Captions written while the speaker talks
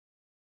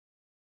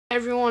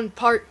Everyone,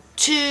 part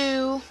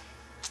 2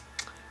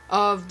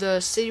 of the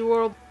City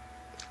World.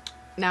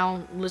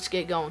 Now, let's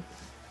get going.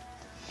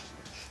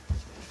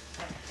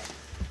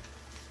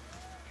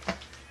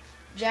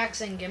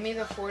 Jackson, give me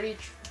the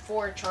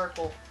 44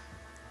 charcoal.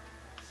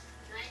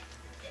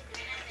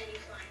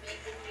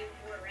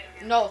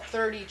 No,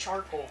 30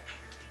 charcoal.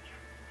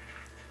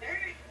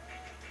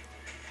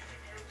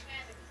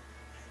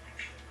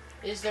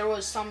 There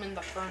was some in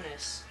the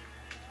furnace.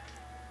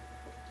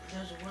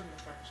 There's a wood in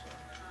the furnace one.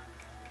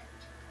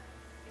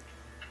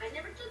 I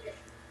never took it.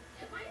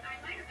 I might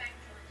have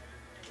actually.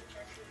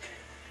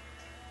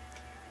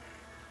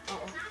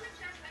 Uh-oh.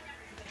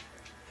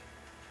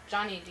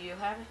 Johnny, do you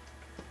have it?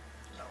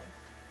 No.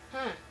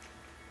 Huh.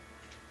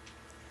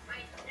 I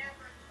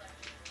never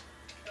touched it.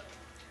 So,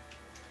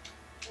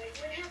 I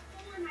would have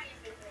full in my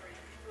inventory.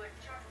 Like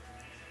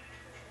chocolate.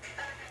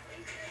 At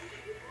least I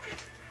need before.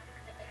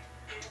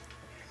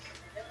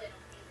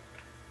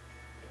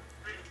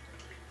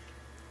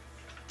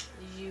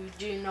 You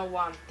do know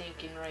what I'm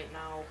thinking right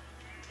now.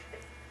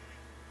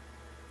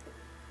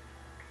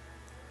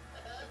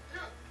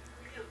 No.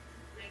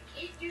 I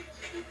can't do the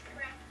stupid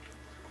crap.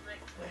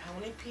 Wait, how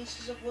many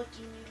pieces of wood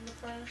do you need in the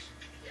furnace?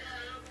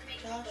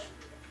 Josh?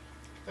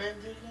 For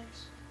ingredients?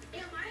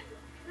 Yeah, mine.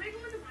 Can I go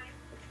into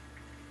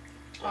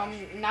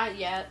mine? Not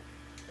yet.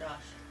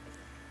 Josh.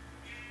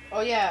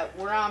 Oh yeah,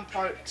 we're on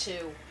part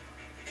 2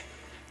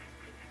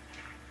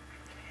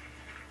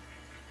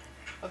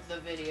 of the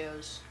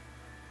videos.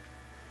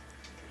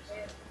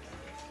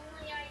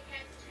 Only I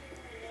had to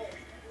roll.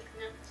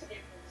 Not to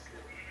stand for the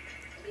snow.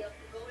 To be able to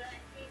go to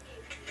that cave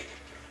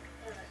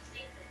and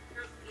stand for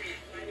not me.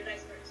 Why did I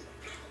start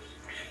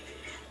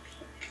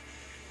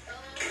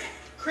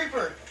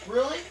Creeper!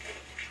 Really?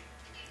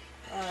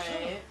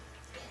 Alright.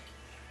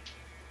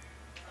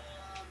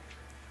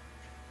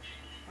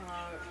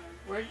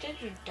 Where did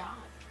you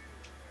die?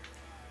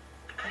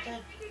 I'm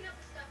picking up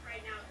the stuff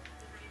right now.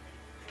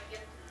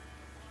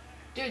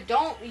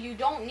 Dude, you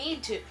don't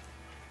need to.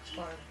 It's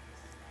fine.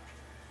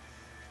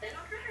 Then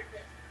I'll try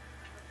it.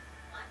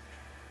 What?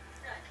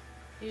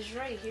 He's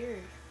right here.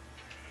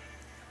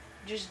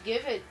 Just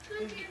give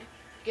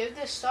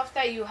the stuff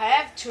that you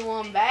have to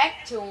him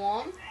back to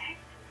him.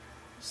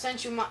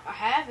 Since you might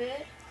have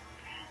it.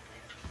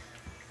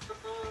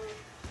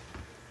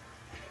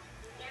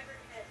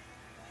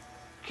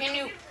 Can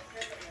you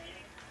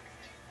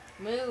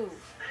move?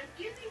 I'm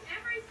giving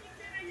everything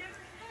that I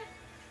never had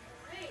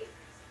away.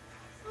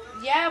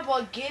 Yeah,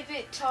 but give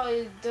it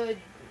to the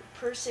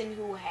person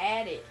who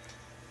had it.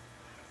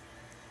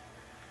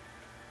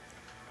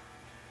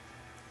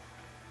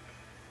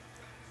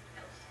 I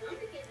was going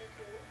to give it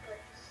to him,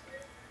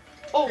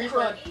 but Oh, Creeper.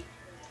 crap.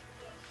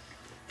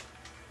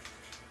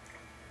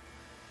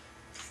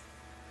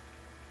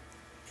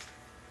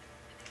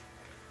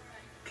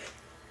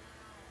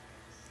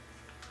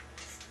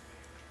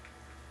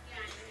 yeah, I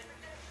never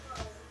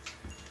had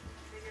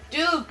it.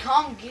 Dude,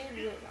 come give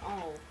it.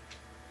 Oh.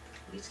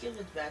 Please give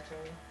it back to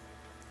me.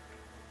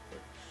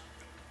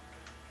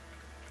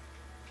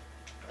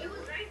 It was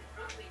right in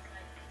front of me,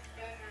 but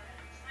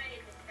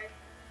decided to start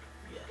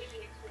Yeah.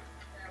 giving it to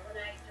what I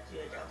just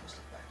Yeah, that was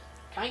the back.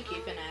 Can I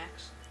keep an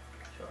axe?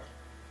 Sure.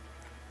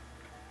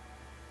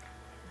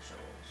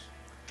 Shovels.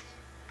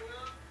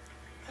 Well,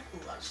 I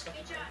have a lot of stuff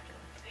hey in Josh, my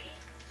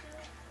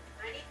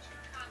I need two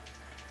copies.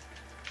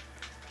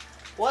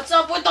 What's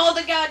up with all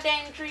the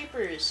goddamn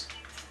creepers?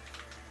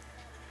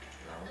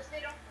 No. Unless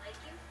they don't like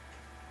you,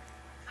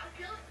 I'll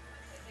kill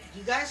it.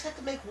 You guys have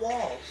to make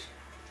walls.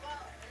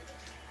 Well,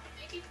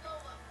 maybe blow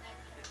up that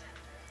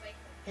like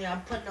Hey,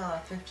 I'm putting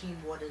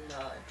 15 wood in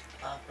the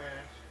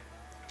furnace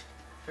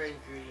for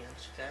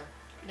ingredients, okay?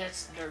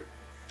 That's dirt.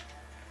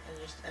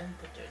 And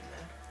put dirt in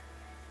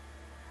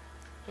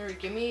there. Here,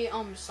 give me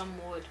some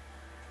wood.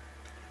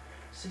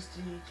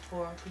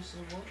 64 pieces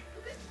of wood.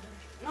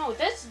 No,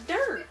 that's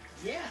dirt.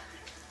 Yeah.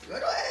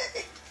 Good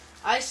way.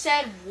 I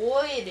said wood.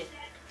 it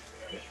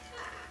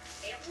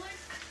would.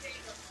 Here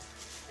you go.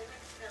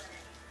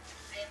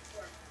 I have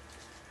 4.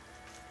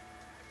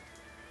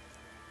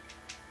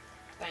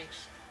 Thanks.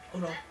 Oh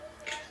no. I'm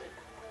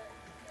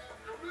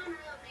gonna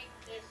make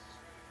this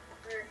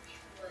birch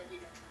wood in a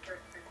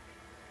birch.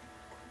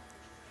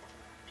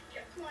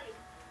 Get 20.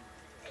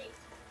 8.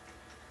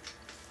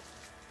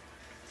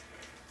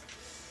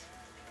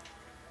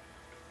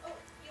 Oh,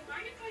 you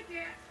mind if I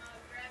grab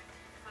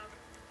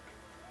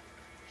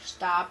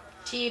Stop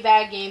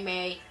teabagging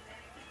me.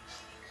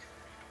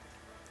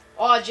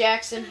 Oh,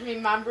 Jackson,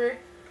 remember?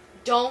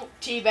 Don't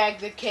teabag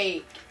the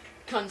cake.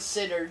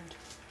 Considered.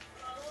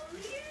 Oh,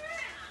 yeah!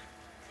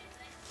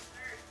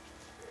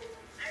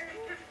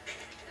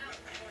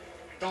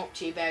 Don't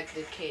teabag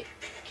the cake.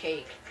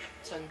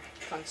 It's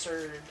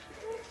considered.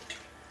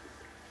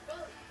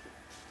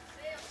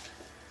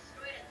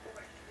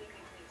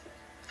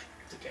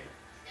 It's okay.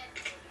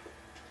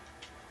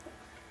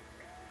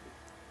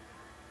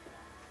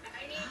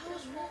 I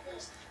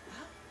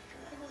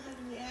don't have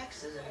any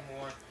axes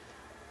anymore.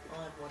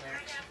 I'll have one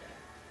axe again.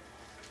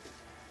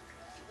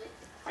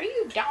 Are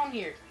you down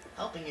here?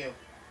 Helping you.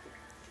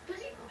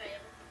 Because he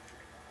failed.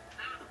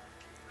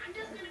 I'm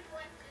just gonna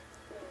collect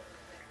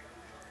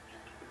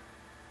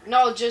it.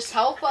 No, just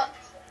help,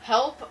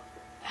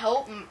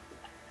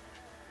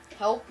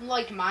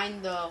 like,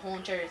 mine the whole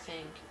entire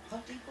thing. How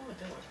people are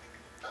doing?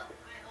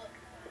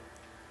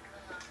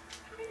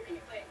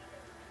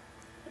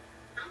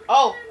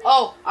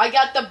 Oh, I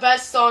got the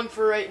best song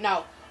for right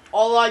now.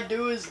 All I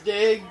do is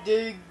dig,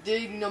 dig,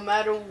 dig, no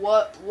matter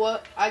what.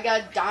 I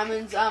got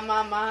diamonds on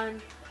my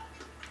mind.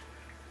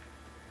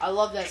 I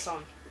love that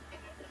song.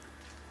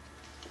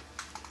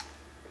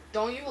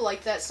 Don't you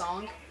like that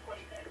song?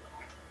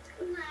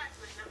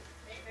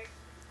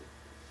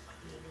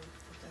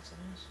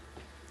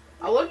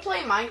 I would play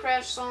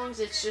Minecraft songs,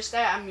 it's just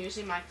that I'm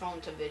using my phone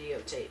to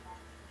videotape.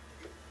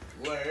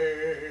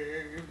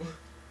 Lame.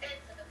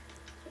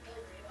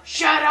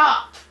 Shut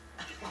up!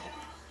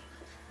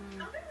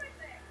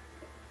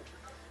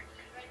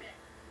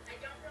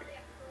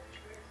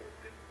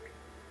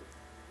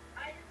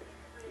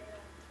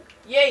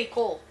 Yay,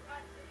 Cole.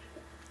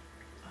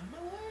 On my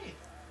way.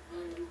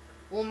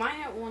 We'll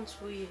mine it once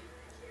we...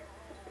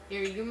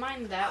 Here, you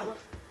mine that level.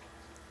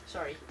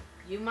 Sorry.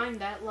 You mine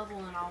that level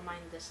and I'll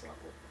mine this level.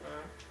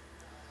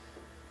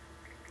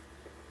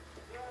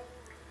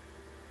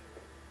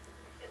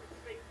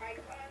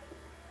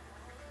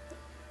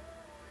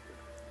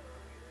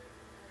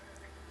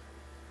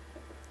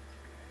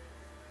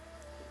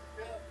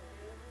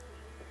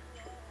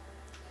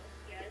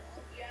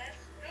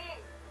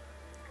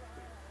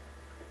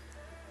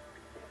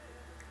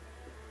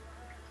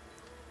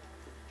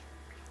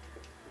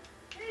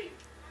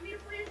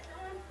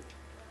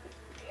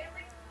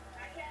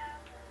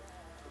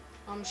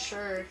 I'm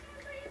sure.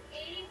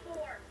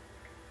 84.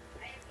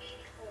 I have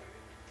 84.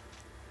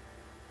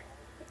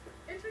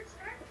 If it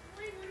starts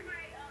playing one of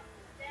my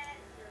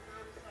dad's or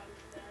mom's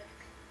songs,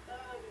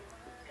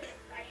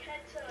 I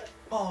had to.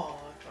 Oh,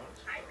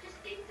 I just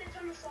think that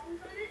some songs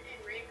on it and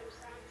random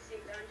songs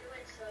synced onto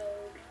it, so.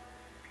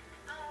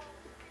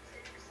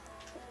 It's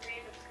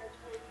random starts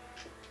playing.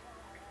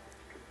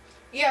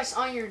 Yes,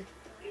 iron.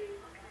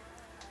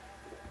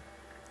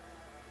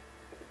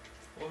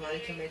 well, now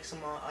you can make some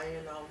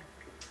iron.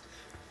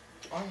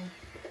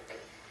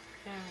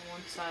 Yeah,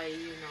 once I,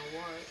 you know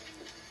what.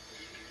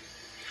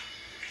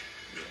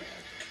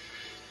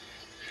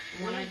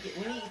 Yeah. When I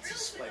we need to eat some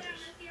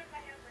spiders.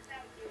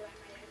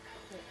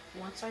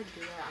 Once I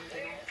do that,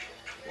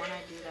 when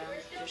I do that,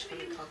 I'm just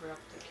gonna cover up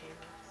the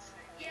camera.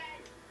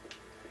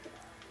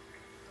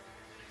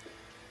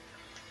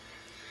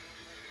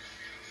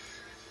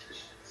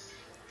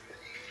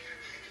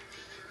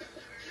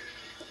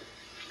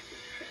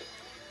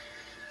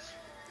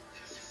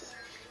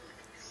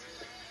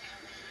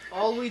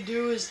 All we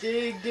do is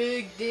dig,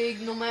 dig, dig,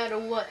 no matter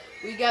what.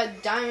 We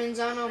got diamonds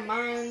on our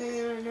mind and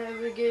we're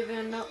never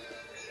giving up.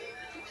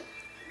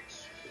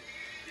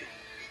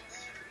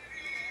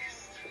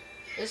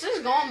 This is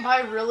going by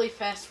really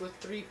fast with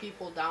 3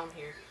 people down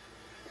here.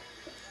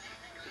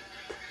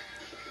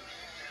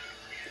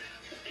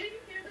 Can you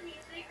hear the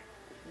music?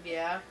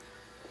 Yeah.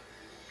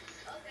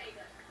 Okay,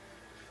 good.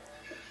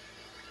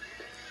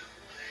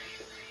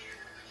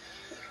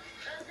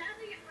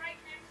 Having it right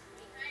next to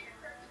me kind of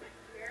hurts my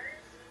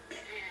ears,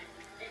 and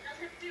it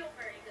doesn't feel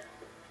very good.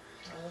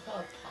 I love how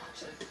it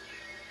pops it.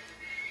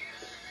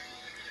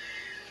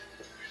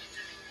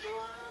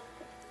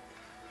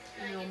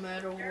 No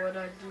matter what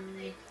I do.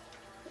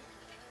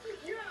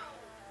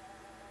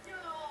 No,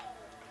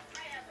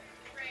 I have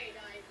a great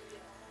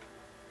idea.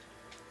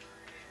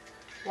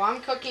 Well,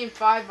 I'm cooking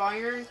 5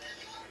 iron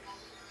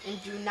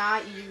and do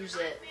not use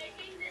it.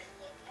 Making this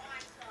look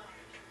awesome.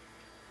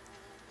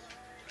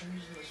 I'm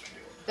using this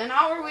wood. Then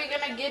how are we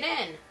gonna get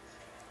in?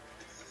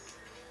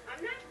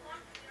 I'm not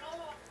locked at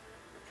all.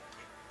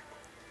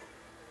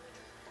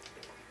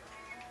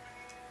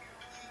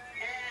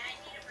 I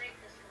need to break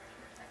this one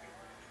for a second.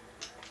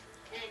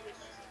 And we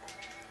just...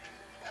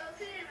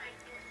 Okay, my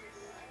torches.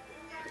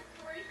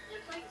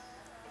 Looks like...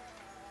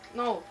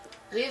 No,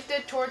 leave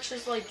the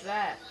torches like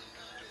that.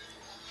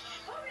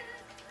 Oh,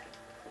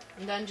 yeah.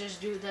 And then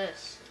just do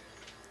this.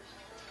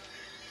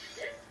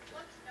 This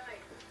looks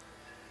nice.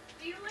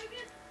 Do you like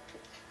it?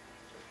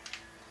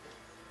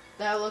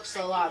 That looks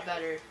a lot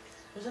better.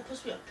 Was that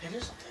supposed to be a pin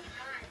or something?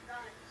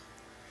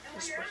 And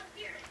when you're out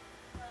here,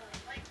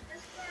 like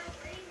this far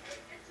away,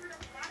 it's sort of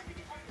a lot of it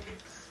is like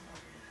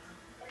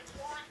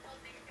lot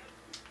of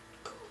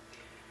it.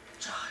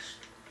 Josh.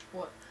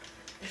 What?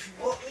 If you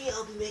want me,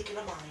 I'll be making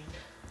a mine.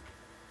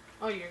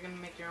 Oh, you're gonna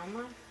make your own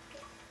mine?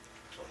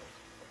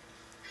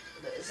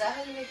 Is that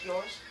how you make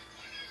yours?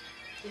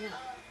 Yeah.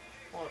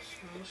 Well,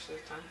 most of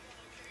the time.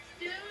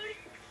 Dude,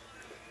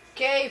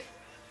 Cave!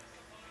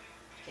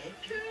 Okay.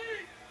 dude,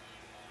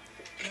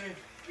 Good.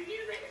 we need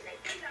to make a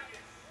safe place out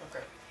here.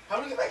 Okay. How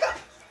do we get back up?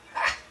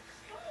 Ah.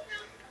 Oh, no,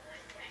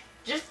 okay.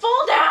 Just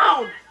fall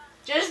down!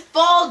 Just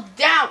fall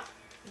down!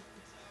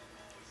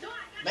 No, I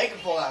got Make him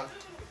pull out.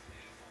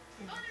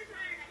 Oh, there's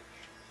iron.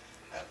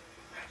 I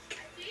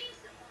think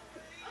so.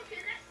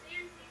 Okay, that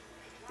sand seems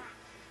like rock.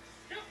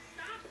 No,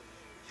 stop.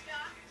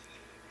 Stop.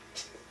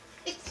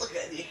 Look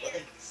at you.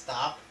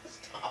 Stop.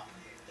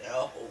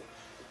 No.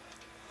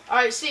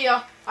 Alright, see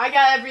ya. I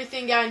got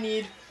everything I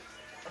need.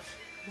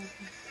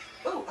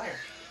 Oh, iron.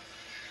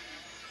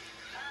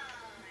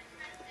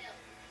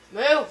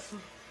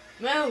 Move.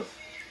 Move.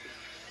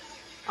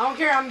 I don't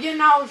care. I'm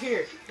getting out of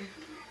here.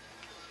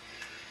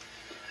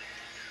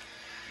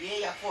 Yeah,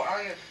 you got 4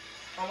 iron.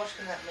 How much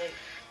can that make?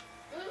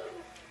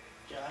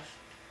 Josh.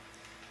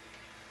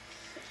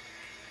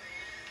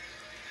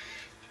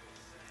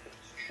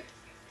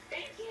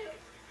 Thank you.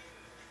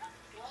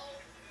 No,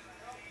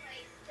 don't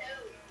play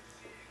stove.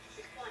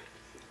 Just one.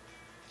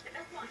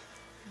 Just one.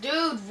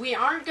 Dude, we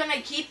aren't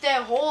gonna keep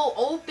that hole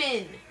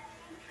open.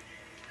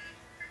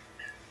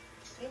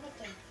 Damn it,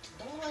 then.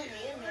 Don't let me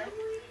in there.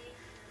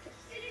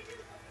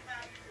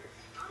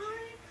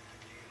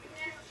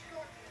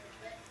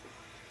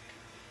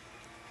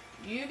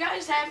 You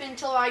guys have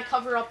until I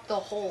cover up the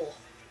hole.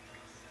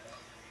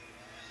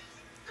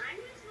 I'm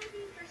just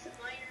looking for some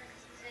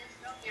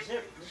minor Is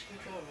it this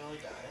controller really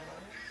dying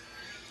on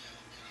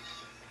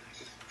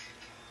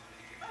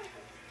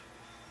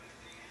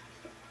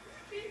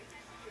it?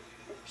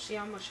 See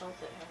how much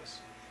health it has.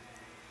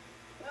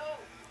 No.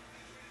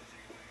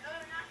 No,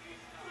 not this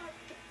one.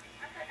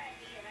 I thought I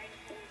did. I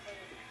just didn't say it.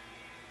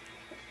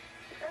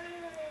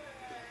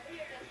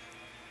 Here it is.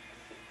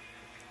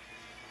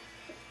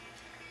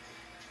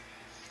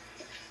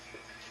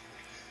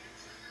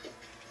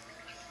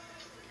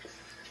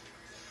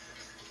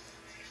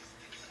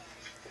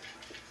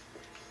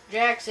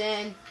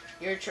 Jackson,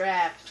 you're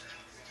trapped.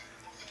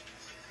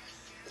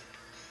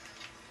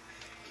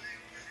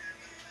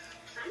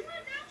 I'm not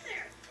down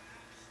there.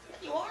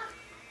 You are?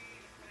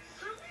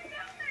 I'm not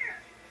down there.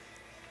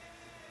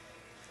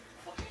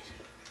 Fuck is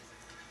it?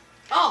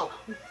 Oh,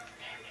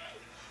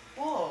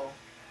 Whoa.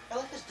 I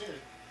like this dude.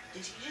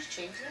 Did you just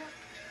change that?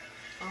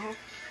 uh-huh.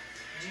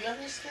 Do you have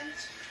any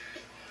skins?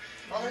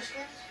 Other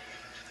skins?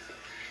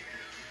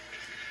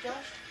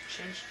 Josh?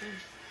 Change skin.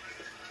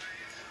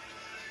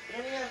 You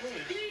don't even have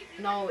leaves.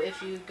 No,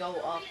 if you go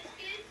up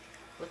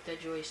with the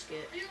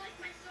joystick. Do you like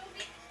my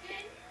Soviet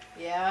skin?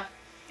 Yeah.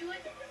 Do you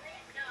like it?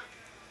 No.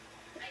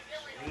 I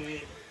really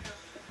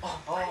don't.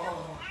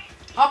 Oh.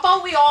 How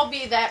about we all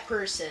be that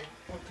person?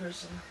 What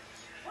person?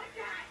 What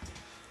guy?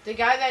 The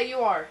guy that you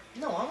are.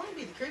 No, I want to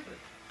be the creeper.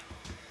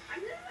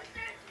 I'm gonna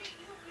assassinate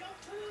you if you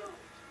don't move.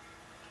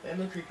 I'm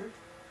the creeper.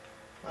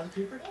 Am I the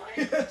creeper? What?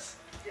 Yes.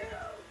 Two.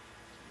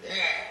 Yeah.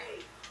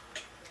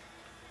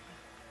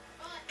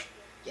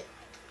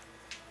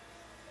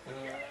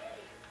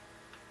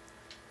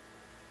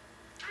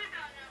 I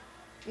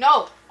don't know.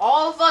 No,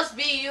 all of us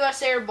be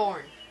U.S.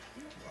 Airborne.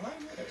 I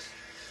like this.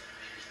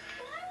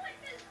 Well, I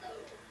like this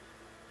though.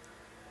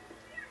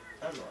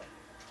 I'm not.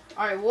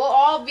 All right, we'll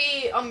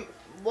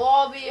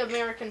all be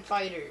American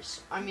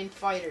fighters. I mean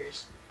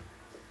fighters.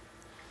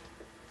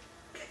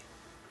 Fine.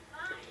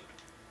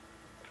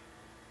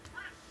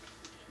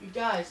 You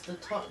guys,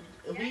 if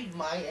we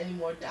mine any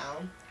more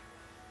down,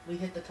 we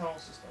hit the tunnel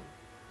system.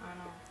 I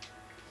know.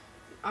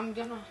 I'm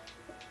gonna.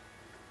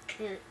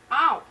 Here.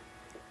 Ow!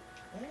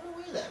 I don't know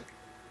where then.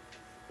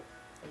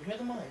 I'm here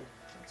to mine.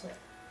 That's it.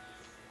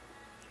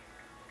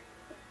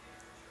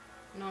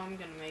 No, I'm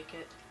gonna make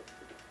it.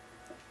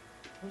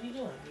 What are you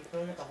doing? You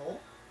filling at the hole?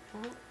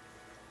 Uh-huh.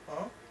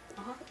 Huh?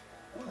 Uh-huh.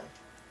 Why?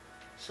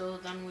 So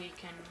then we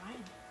can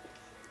mine.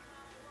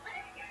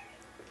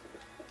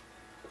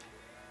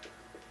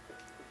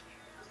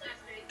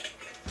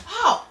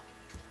 How?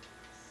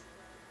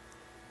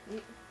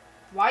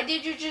 Why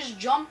did you just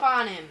jump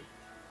on him?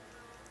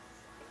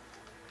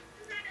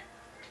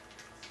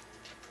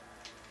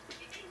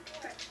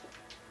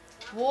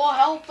 Will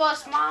help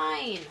us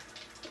mine.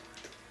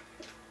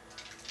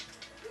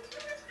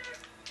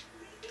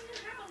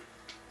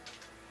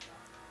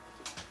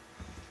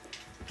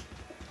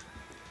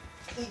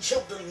 He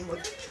jumped on me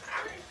like.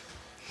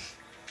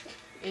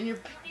 And you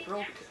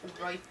broke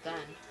right then.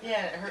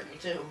 Yeah, it hurt me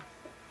too.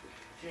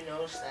 Did you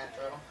notice that,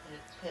 bro?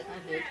 It hit.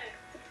 I did.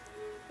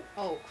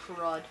 Oh,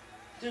 crud.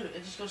 Dude,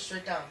 it just goes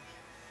straight down.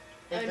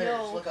 I It bears.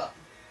 know. Look up.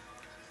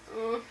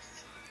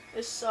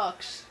 This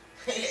sucks.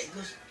 It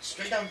goes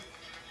straight down.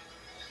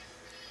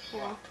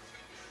 Huh.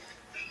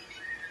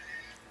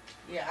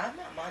 Yeah, I'm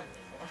not mining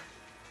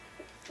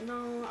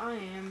anymore. No, I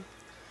am.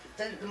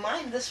 Then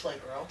mine this way,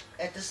 bro.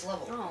 At this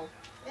level. No,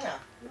 Yeah.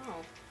 no.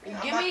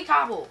 Yeah, Give I'm me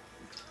cobble.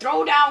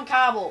 Throw down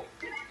cobble.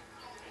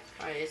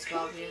 Alright, it's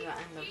about to be the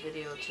end of the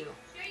video too.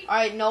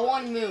 Alright, no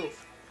one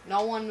move.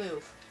 No one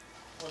move.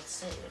 Let's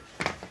save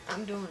it.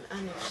 I'm doing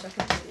end of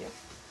second video.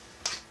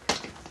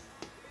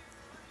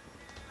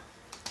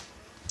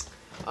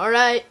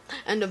 Alright,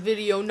 end of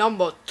video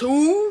number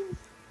 2.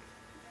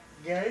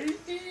 Gay?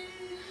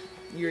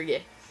 You're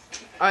gay.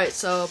 Alright,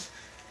 so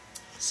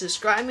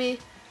subscribe me.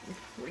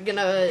 We're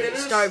gonna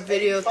start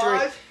video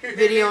 3.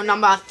 Video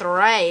number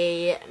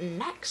 3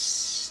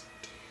 next.